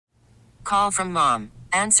call from mom.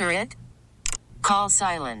 Answer it. Call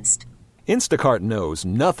silenced. Instacart knows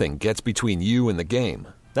nothing gets between you and the game.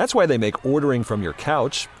 That's why they make ordering from your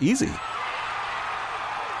couch easy.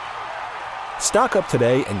 Stock up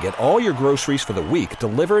today and get all your groceries for the week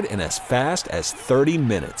delivered in as fast as 30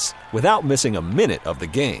 minutes without missing a minute of the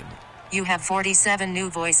game. You have 47 new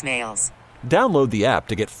voicemails. Download the app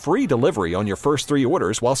to get free delivery on your first 3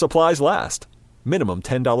 orders while supplies last. Minimum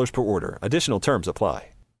 $10 per order. Additional terms apply.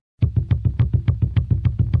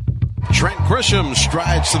 Trent Grisham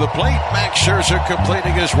strides to the plate. Max Scherzer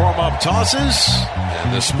completing his warm-up tosses.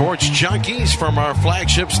 And the Sports Junkies from our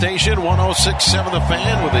flagship station, 106.7 The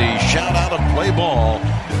Fan, with a shout-out of play ball.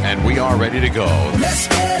 And we are ready to go. Let's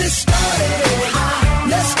get it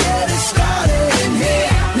started. Let's get it started in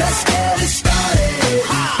here. Let's get it started.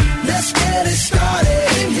 Let's get it started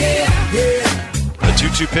in here. Yeah. The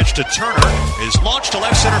 2-2 pitch to Turner is launched to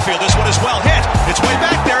left center field. This one is well hit. It's way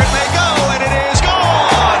back there. It may go, and it is gone.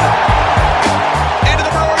 Into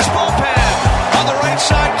the Brewers bullpen. On the right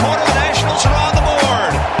side corner, the Nationals are on the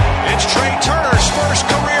board. It's Trey Turner's first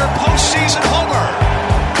career postseason homer.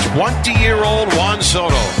 20-year-old Juan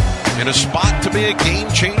Soto in a spot to be a game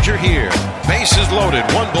changer here. Bases loaded.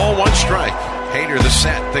 1 ball, 1 strike. Hader the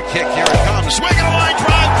set, the kick, here it comes. Swing and a line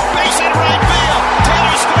drive, base hit right field.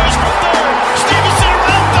 Taylor scores from third. Stevenson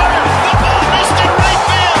around third. The ball missed in right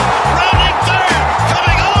field. Rounding third.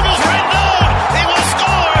 Coming home is Rendon. He will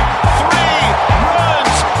score. 3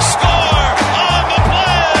 runs. Score on the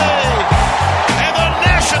play. And the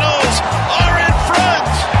Nationals are in front.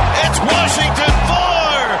 It's Washington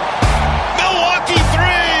 4. Milwaukee 3.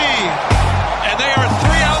 And they are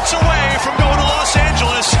 3 outs away from going to Los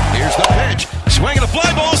Angeles. Here's the pitch. Swinging a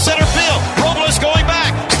fly ball, center field. Robles going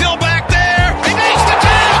back. Still back there. He makes the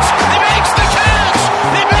catch. He makes the catch.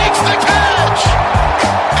 He makes the catch.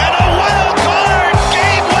 And a wild card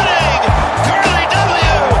game winning. Curly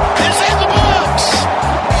W is in the books.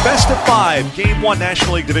 Best of 5, Game 1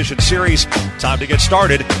 National League Division Series. Time to get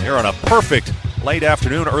started here on a perfect late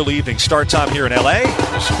afternoon, early evening start time here in L.A.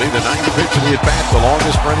 This will be the 9th pitch of the at-bat, the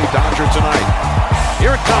longest for any Dodger tonight.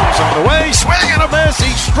 Here it comes on the way. Swing and a miss. He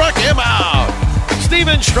struck him out.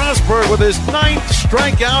 Steven Strasburg with his 9th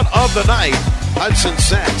strikeout of the night. Hudson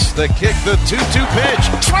sets the kick, the 2-2 pitch.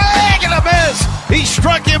 Swing and a miss. He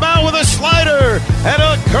struck him out with a slider. And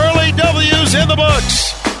a Curly W's in the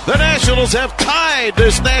books. The Nationals have tied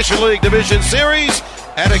this National League Division Series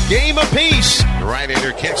at a game apiece. The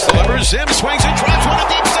right-hander kicks, delivers. Zim swings and drives one to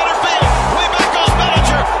deep center field. Way back goes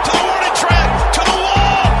Bellinger to the warning track, to the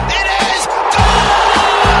wall. It is done!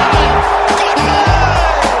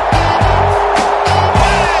 Goodbye!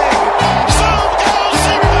 Bang! Zoom goes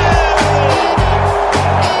Superman!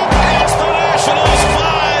 It's the Nationals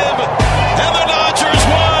 5 and the Dodgers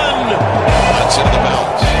 1. That's into the belt.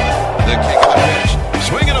 The kick of the pitch.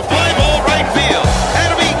 Swinging a fly ball right field.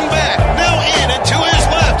 Adam Eaton back. Now in and to his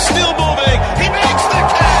left. Still moving. He makes the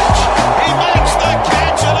catch. He makes the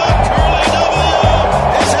catch. And a Curly W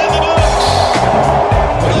is in the books.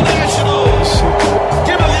 The Nationals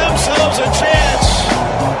giving themselves a chance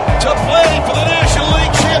to play for the National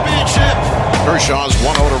League Championship. Kershaw's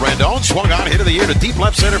 1-0 to Rendon. Swung on, hit of the year to deep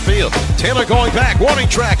left center field. Taylor going back. Warning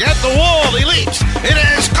track at the wall. He leaps. It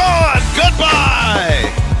is gone.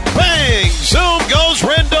 Goodbye. Bang! Zoom goes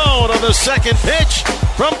Rendon on the second pitch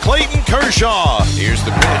from Clayton Kershaw. Here's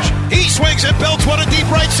the pitch. He swings and belts one to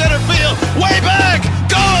deep right center field. Way back!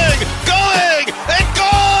 Going, and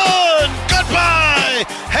gone! Goodbye!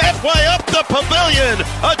 Halfway up the pavilion,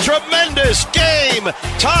 a tremendous game.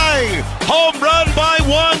 Tying home run by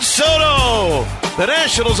Juan Soto. The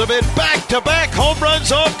Nationals have hit back-to-back home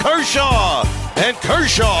runs off Kershaw. And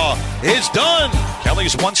Kershaw is done.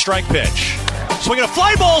 Kelly's 1-strike pitch. Swinging a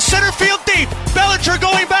fly ball, center field deep. Bellinger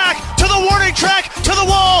going back to the warning track, to the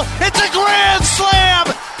wall. It's a grand slam.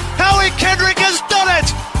 Howie Kendrick has done it.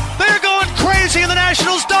 They're going crazy in the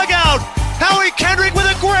Nationals dugout. Howie Kendrick with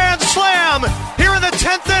a grand slam here in the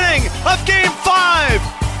 10th inning of Game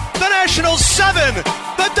 5. The Nationals 7,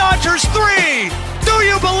 the Dodgers 3. Do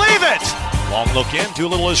you believe it? Long look in,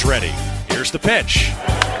 Doolittle is ready. Here's the pitch.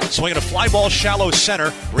 Swinging a fly ball, shallow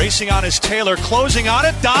center. Racing on is Taylor, closing on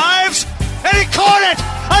it, dives. And he caught it!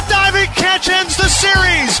 A diving catch ends the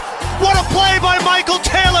series! What a play by Michael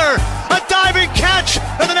Taylor! A diving catch,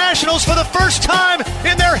 and the Nationals, for the first time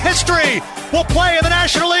in their history, will play in the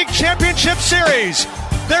National League Championship Series.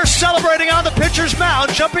 They're celebrating on the pitcher's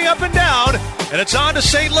mound, jumping up and down, and it's on to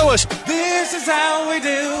St. Louis. This is how we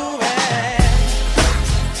do it.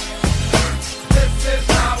 This is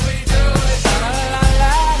how we do it. La, la, la,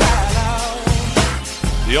 la,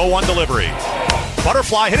 la. The 0-1 delivery.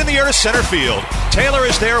 Butterfly hit in the air to center field. Taylor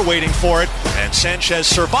is there waiting for it, and Sanchez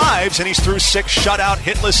survives, and he's through 6 shutout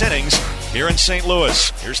hitless innings here in St.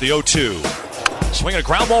 Louis. Here's the 0-2. Swinging a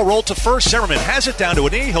ground ball rolled to first. Zimmerman has it down to a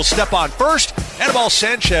knee. He'll step on first. Anibal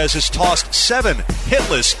Sanchez has tossed 7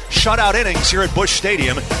 hitless shutout innings here at Busch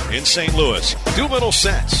Stadium in St. Louis. Doolittle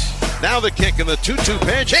sets. Now the kick in the 2-2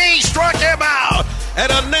 pitch. He struck him out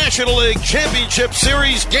at a National League Championship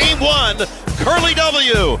Series Game 1. Curly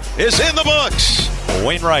W is in the books.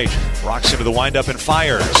 Wainwright rocks into the windup and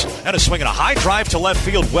fires. And a swing and a high drive to left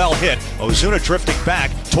field, well hit. Ozuna drifting back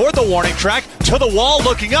toward the warning track, to the wall,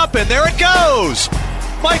 looking up, and there it goes.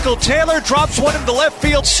 Michael Taylor drops one into the left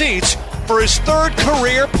field seats for his 3rd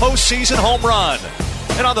career postseason home run.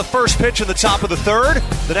 And on the first pitch in the top of the 3rd,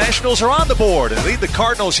 the Nationals are on the board and lead the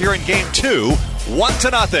Cardinals here in Game 2,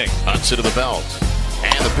 1-0. Hunts into the belt.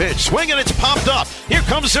 And the pitch, swing, and it's popped up. Here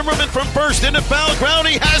comes Zimmerman from first into foul ground.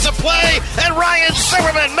 He has a play, and Ryan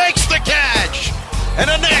Zimmerman makes the catch. And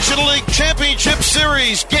a National League Championship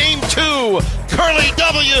Series Game 2, Curly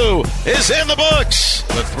W is in the books.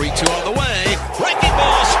 The 3-2 on the way. Breaking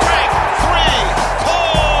ball, strike 3.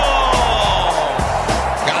 Call.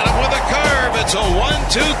 Got him with a curve. It's a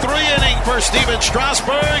 1-2-3 inning for Steven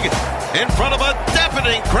Strasburg in front of a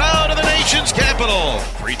deafening crowd of the nation's capital.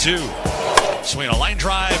 3-2. Swing a line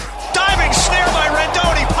drive. Diving snare by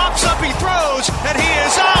Rendon. He pops up, he throws, and he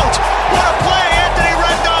is out. What a play, Anthony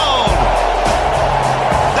Rendon.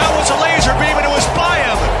 That was a laser beam, and it was by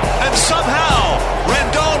him. And somehow,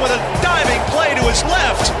 Rendon with a diving play to his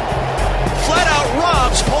left flat out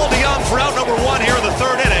robs Paul DeYoung for out number 1 here in the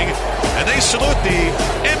 3rd inning. And they salute the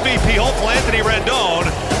MVP hopeful Anthony Rendon.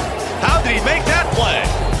 How did he make that play?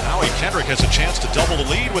 Howie Kendrick has a chance to double the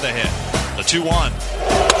lead with a hit. The 2-1.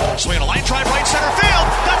 Swinging a line drive right center field.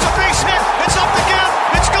 That's a base hit. It's up the gap.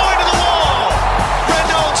 It's going to the wall.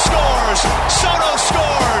 Rendon scores. Soto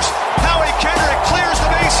scores. Howie Kendrick clears the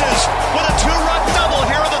bases with a 2-run double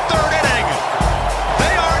here in the 3rd inning.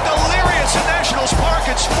 They are delirious in Nationals Park.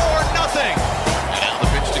 It's 4-0. And now the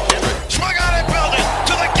pitch to Kendrick. Swung on it, belted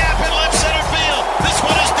to the gap in left center field. This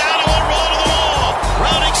one is down to 1 roll to the wall.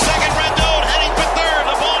 Rounding second, Rendon heading for 3rd.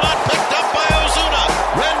 The ball not picked up by Ozuna.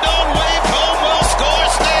 Rendon waved home, will score,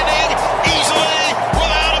 standing easily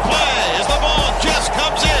without a play as the ball just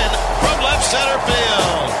comes in from left center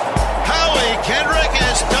field. Howie Kendrick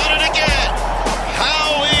has done it again.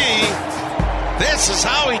 Howie, this is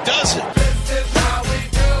how he does it.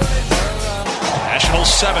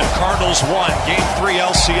 Nationals 7, Cardinals 1, Game 3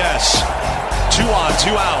 LCS. 2 on,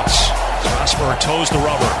 2 outs. Strasburg toes the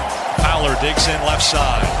rubber. Fowler digs in left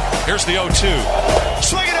side. Here's the 0-2.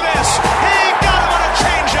 Swing and a miss. He got him on a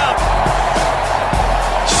changeup.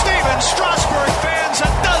 Steven Strasburg fans a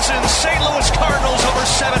dozen St. Louis Cardinals over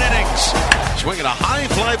 7 innings. Swinging a high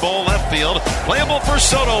fly ball left field. Playable for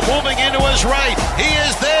Soto. Moving into his right. He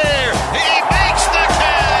is there. He makes the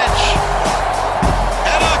catch.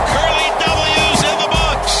 And a Curly W's in the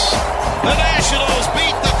books. The Nationals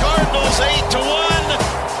beat the Cardinals 8-1.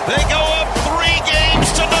 They go up 3-0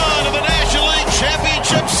 in the National League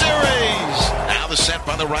Championship Series. Now the set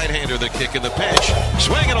by the right-hander. The kick and the pitch.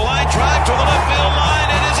 Swinging a line drive to the left field line.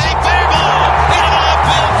 It is a fair ball into the left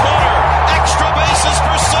field corner. Extra bases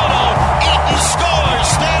for Soto. Eaton scores,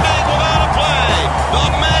 standing without a play. The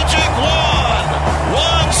magic wand.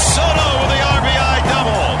 Juan Soto with the RBI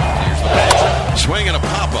double. Here's the pitch. Swing and a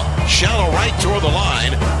pop-up. Shallow right toward the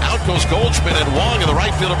line. Out goes Goldschmidt and Wong, and the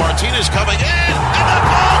right fielder Martinez coming in. And the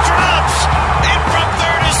ball drops. In from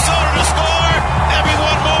 3rd is Soto to score.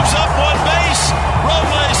 Everyone moves up 1 base.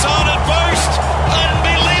 Robles on at first.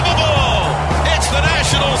 Unbelievable. It's the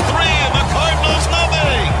Nationals 3 and the Cardinals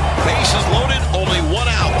nothing. Bases loaded, only 1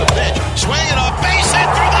 out. The pitch. Swinging a base hit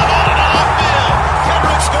through the hole into left field.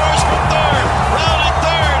 Kendrick scores from 3rd. Rounding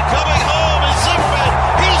 3rd. Coming home is Zimmerman.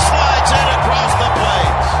 He slides in across the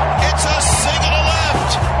plate. It's a single to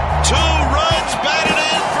left. 2 runs batted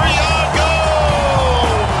in for Yagos.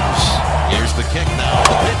 Here's the kick now.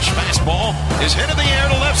 The pitch. Fastball is hit in the air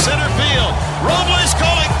to left center field. Robles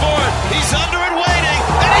calling for it. He's under and waiting.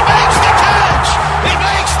 And he makes the catch. He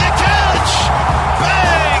makes the catch.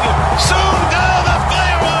 Bang. Soon go the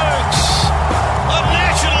fireworks. A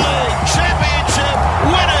National League Championship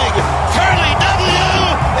winning Curly W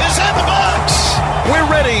is in the box. We're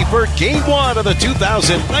ready for Game 1 of the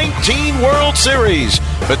 2019 World Series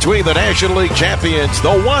between the National League champions,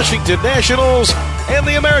 the Washington Nationals, and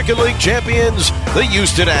the American League champions, the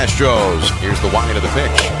Houston Astros. Here's the wind of the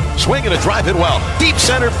pitch. Swing and a drive hit well. Deep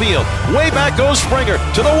center field. Way back goes Springer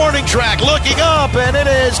to the warning track. Looking up, and it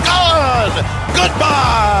is gone.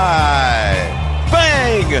 Goodbye.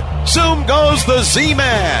 Bang. Soon goes the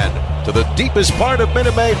Z-Man to the deepest part of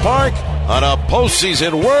Minute Maid Park on a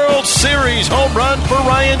postseason World Series home run for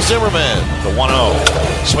Ryan Zimmerman. The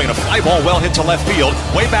 1-0. Swinging a fly ball well hit to left field.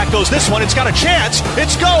 Way back goes this one. It's got a chance.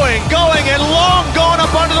 It's going, and long gone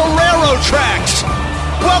up under the railroad tracks.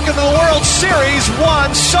 Welcome to the World Series,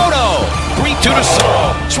 Juan Soto. 3-2 to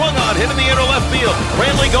Soto. Swung on, hit in the inner left field.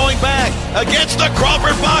 Brantley going back against the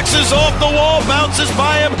Crawford boxes, off the wall, bounces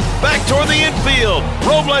by him, back toward the infield.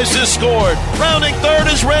 Robles has scored. Rounding third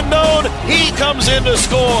is Rendon. He comes in to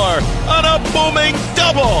score on a booming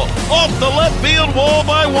double off the left field wall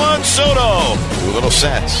by Juan Soto. Two little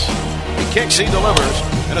sets. He kicks, he delivers,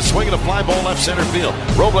 and a swing and a fly ball left center field.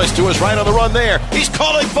 Robles to his right on the run there. He's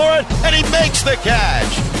calling for it, and he makes the catch.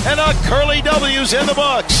 And a Curly W's in the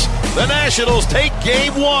books. The Nationals take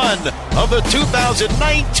game 1 of the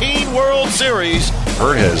 2019 World Series.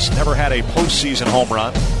 Bird has never had a postseason home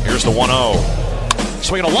run. Here's the 1-0.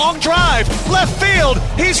 Swinging a long drive, left field.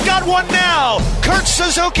 He's got one now. Kurt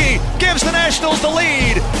Suzuki gives the Nationals the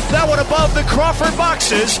lead. That one above the Crawford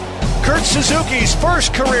boxes. Kurt Suzuki's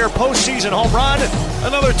first career postseason home run.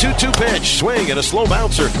 Another 2-2 pitch. Swing and a slow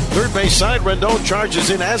bouncer. Third base side. Rendon charges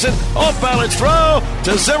in, has it. Off balance throw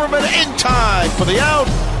to Zimmerman in time for the out.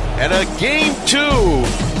 And a Game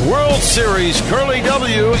 2 World Series Curly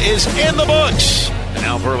W is in the books. And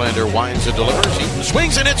now Verlander winds and delivers. He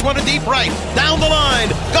swings and hits one to deep right. Down the line.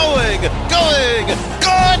 Going.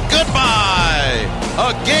 Gone. Goodbye.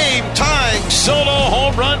 A game-tying solo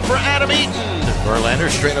home run for Adam Eaton. Verlander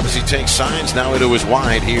straight up as he takes signs. Now into his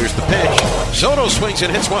wide. Here's the pitch. Soto swings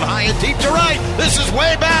and hits one high and deep to right. This is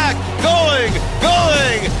way back. Going.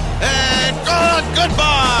 And gone.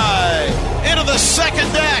 Goodbye. Into the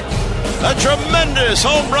second deck. A tremendous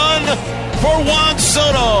home run for Juan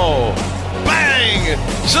Soto. Bang!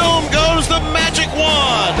 Zoom goes the magic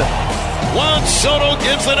wand. Juan Soto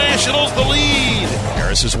gives the Nationals the lead.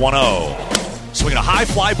 Harris is 1-0. Swinging a high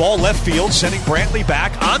fly ball left field, sending Brantley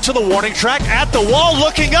back onto the warning track, at the wall,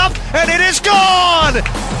 looking up, and it is gone!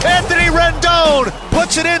 Anthony Rendon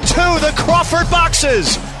puts it into the Crawford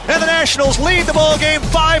boxes, and the Nationals lead the ball game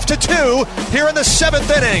 5-2 here in the 7th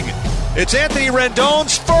inning. It's Anthony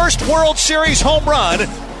Rendon's first World Series home run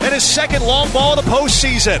and his second long ball of the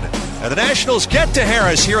postseason. And the Nationals get to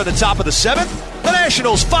Harris here at the top of the 7th. The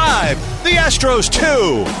Nationals 5, the Astros 2.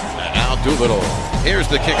 And now Doolittle. Here's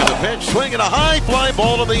the kick of the pitch. Swinging a high fly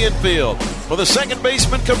ball to the infield. For the second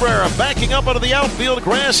baseman Cabrera backing up onto the outfield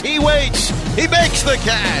grass. He waits. He makes the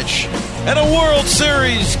catch. And a World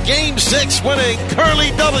Series Game 6 winning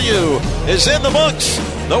Curly W is in the books.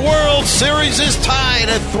 The World Series is tied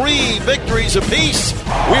at 3 victories apiece.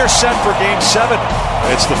 We are set for Game 7.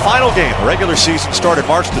 It's the final game. The regular season started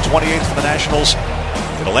March the 28th for the Nationals.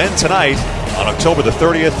 It'll end tonight on October the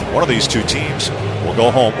 30th. One of these two teams will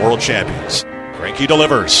go home world champions. Greinke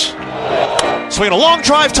delivers. Swinging a long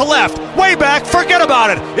drive to left. Way back. Forget about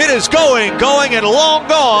it. It is going, and long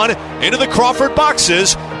gone into the Crawford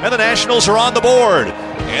boxes. And the Nationals are on the board.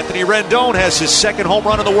 Anthony Rendon has his second home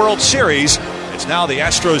run in the World Series. It's now the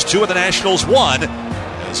Astros 2 and the Nationals 1.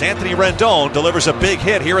 As Anthony Rendon delivers a big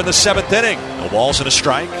hit here in the 7th inning. No balls and a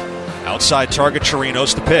strike. Outside target,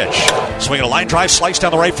 Chirinos the pitch. Swinging a line drive, slice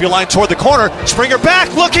down the right field line toward the corner. Springer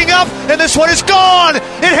back, looking up, and this one is gone.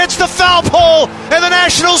 It hits the foul pole, and the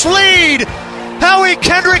Nationals lead. Howie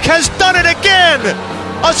Kendrick has done it again.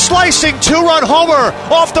 A slicing 2-run homer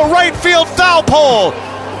off the right field foul pole.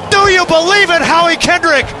 Do you believe it, Howie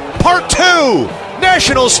Kendrick? Part 2.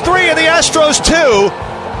 Nationals 3 and the Astros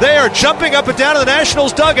 2. They are jumping up and down in the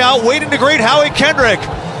Nationals dugout, waiting to greet Howie Kendrick,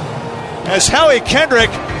 as Howie Kendrick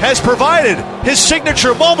has provided his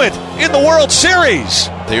signature moment in the World Series.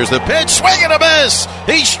 Here's the pitch, swing and a miss.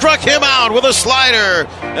 He struck him out with a slider,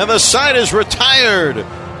 and the side is retired.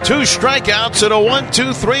 2 strikeouts in a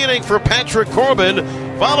 1-2-3 inning for Patrick Corbin.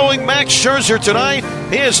 Following Max Scherzer tonight,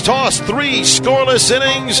 he has tossed 3 scoreless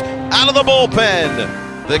innings out of the bullpen.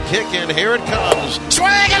 The kick, and here it comes. Swing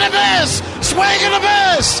and a miss! Swing and a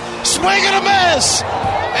miss! Swing and a miss!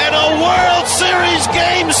 And a World Series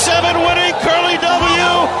Game 7 winning Curly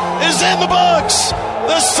W is in the books.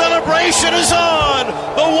 The celebration is on.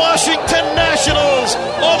 The Washington Nationals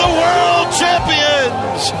are the world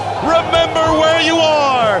champions. Remember where you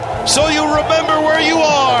are, so you remember where you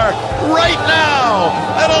are right now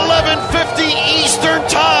at 11:50 Eastern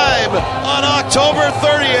Time on October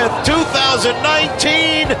 30th,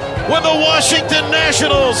 2019, when the Washington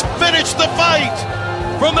Nationals finish the fight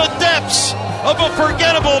from the depths of a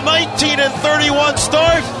forgettable 19-31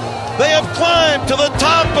 start. They have climbed to the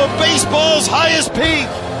top of baseball's highest peak,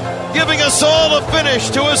 giving us all a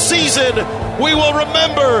finish to a season we will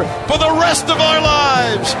remember for the rest of our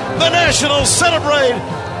lives. The Nationals celebrate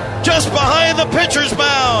just behind the pitcher's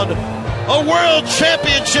mound. A world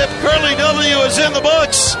championship curling W is in the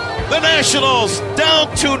books. The Nationals down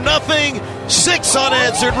 2-0, 6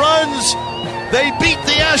 unanswered runs. They beat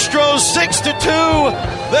the Astros 6-2.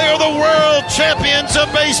 They are the world champions of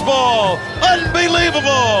baseball.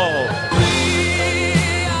 Unbelievable.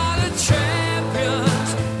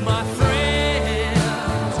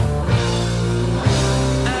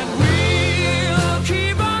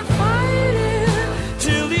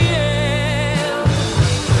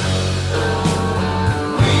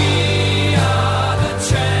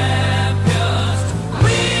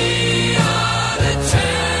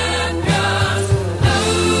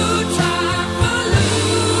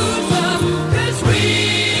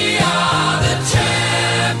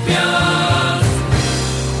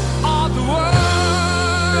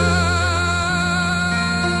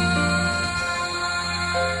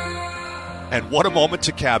 And what a moment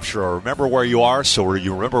to capture. Remember where you are, so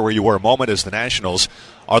you remember where you were a moment as the Nationals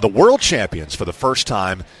are the world champions for the first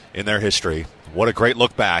time in their history. What a great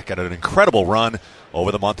look back at an incredible run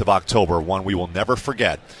over the month of October, one we will never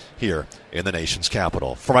forget here in the nation's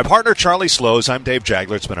capital. For my partner, Charlie Slows, I'm Dave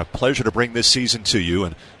Jagler. It's been a pleasure to bring this season to you,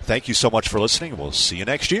 and thank you so much for listening. We'll see you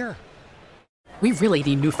next year. We really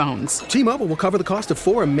need new phones. T-Mobile will cover the cost of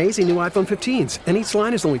 4 amazing new iPhone 15s, and each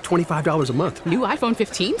line is only $25 a month. New iPhone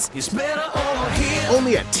 15s? It's better over here.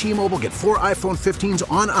 Only at T-Mobile, get 4 iPhone 15s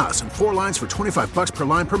on us and 4 lines for $25 per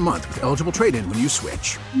line per month with eligible trade-in when you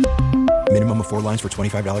switch. Minimum of 4 lines for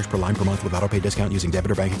 $25 per line per month with autopay discount using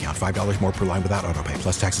debit or bank account. $5 more per line without autopay,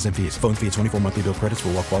 plus taxes and fees. Phone fee at 24 monthly bill credits for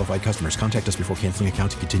well-qualified customers. Contact us before canceling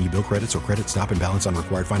account to continue bill credits or credit stop and balance on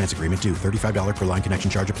required finance agreement due. $35 per line connection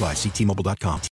charge applies. See T-Mobile.com.